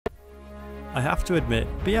I have to admit,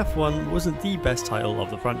 BF1 wasn't the best title of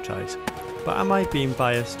the franchise, but am I being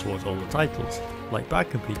biased towards all the titles, like Bad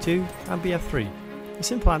Company 2 and BF3? The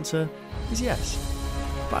simple answer is yes.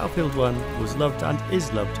 Battlefield 1 was loved and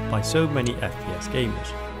is loved by so many FPS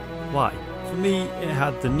gamers. Why? For me, it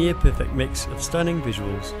had the near perfect mix of stunning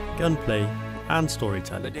visuals, gunplay, and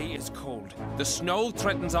storytelling. The day is cold. The snow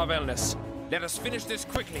threatens our wellness. Let us finish this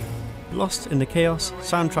quickly. Lost in the chaos,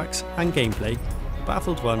 soundtracks, and gameplay,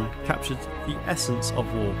 Battlefield 1 captured the essence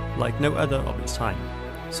of war like no other of its time.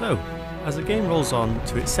 So, as the game rolls on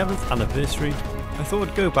to its 7th anniversary, I thought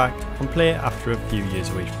I'd go back and play it after a few years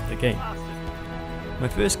away from the game. My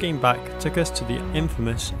first game back took us to the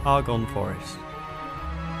infamous Argonne Forest.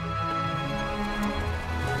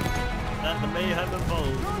 Let the mayhem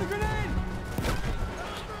unfold.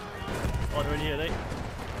 Oh, they're in here, eh? Do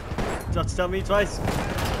you have to tell me twice?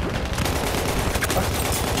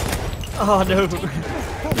 Oh no!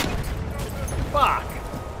 Fuck!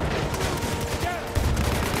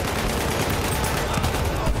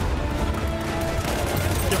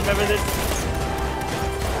 Give him everything.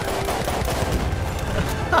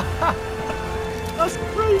 That's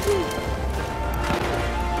crazy!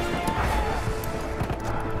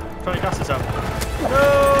 Trying to gas this out. No!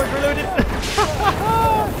 It's reloaded!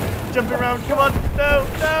 Jumping around, come on! No!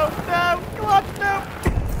 No! No! Come on! No!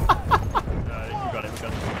 Alright, we got it, we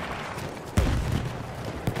got it.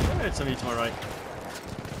 I heard somebody to my right.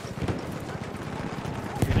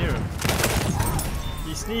 You can hear him.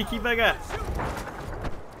 You sneaky bugger!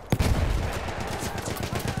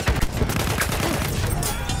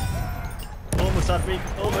 Almost had me,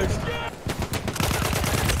 almost.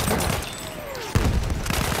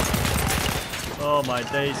 Oh my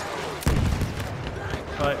days.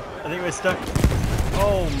 Right, I think we're stuck.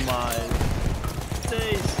 Oh my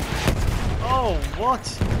days. Oh, what?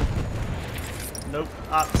 Nope,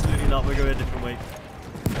 absolutely not. We're going a different way.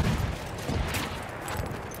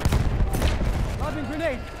 Lobbing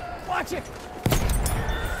grenade! Watch it!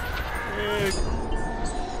 Dude.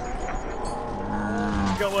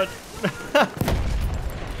 Got one.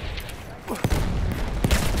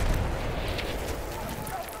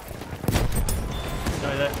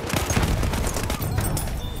 Sorry there.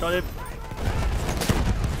 Got him.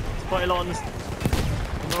 There's quite a lot on this.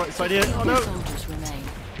 On the right side here. Oh no! Soldiers remain.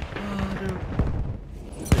 Oh no.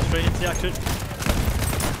 Straight into the action.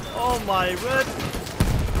 Oh my word!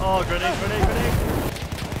 Oh, grenade, grenade, grenade!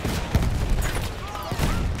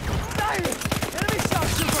 Enemy shot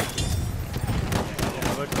trooper! Oh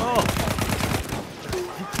my word. Oh!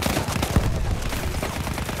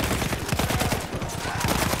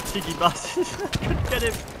 Cheeky bastard! Couldn't get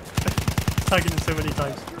him! Tagging him so many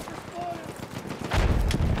times.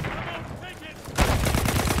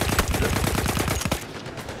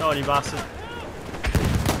 Oh, you bastard.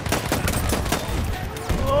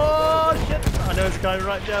 Oh shit! I know there's a guy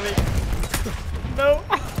right behind me. No!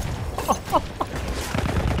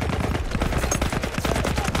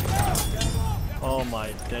 Oh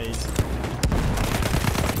my days.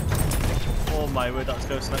 Oh my word, that was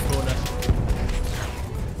close in that corner.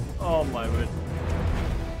 Oh my word.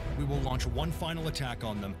 We will launch one final attack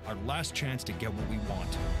on them, our last chance to get what we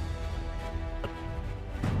want.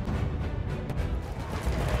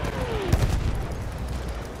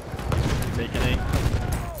 Taking aim.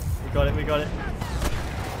 We got it, we got it.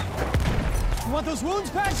 You want those wounds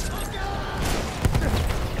patched?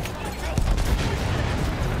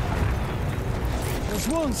 Those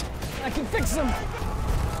wounds! I can fix them!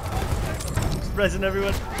 Just resin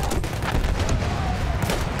everyone.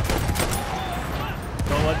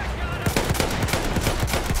 Got one.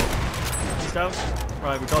 He's down.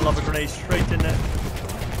 Right, we got lava grenade straight in there.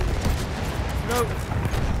 No!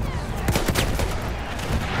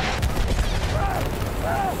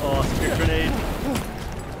 Oh, that's a good grenade.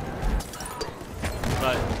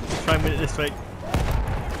 Right, let's try and win it this way.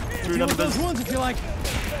 Through Deal with numbers. those wounds if you like.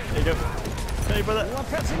 There you go. Hey, brother.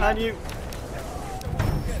 And you.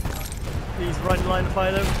 He's right in line to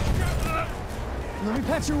fire them. Let me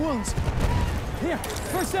patch your wounds. Here,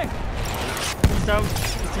 first aid. He's down.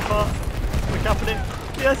 He's too far. We're capping it.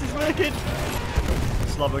 Yes, it's working.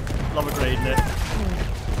 Just lava grenade in it.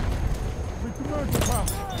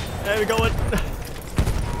 There we go. One.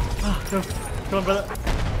 Oh, no. Come on, brother.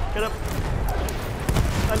 Get up.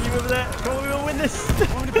 And you over there. Come on, we will win this.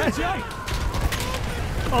 Want me to patch you out?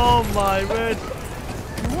 Oh my word.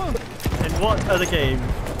 In what other game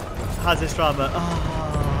has this drama?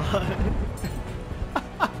 Oh.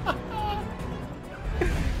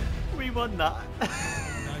 We won that.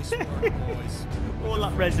 Nice work, boys. All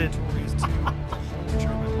that resin.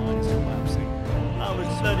 German line is collapsing. That was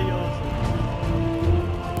bloody awesome.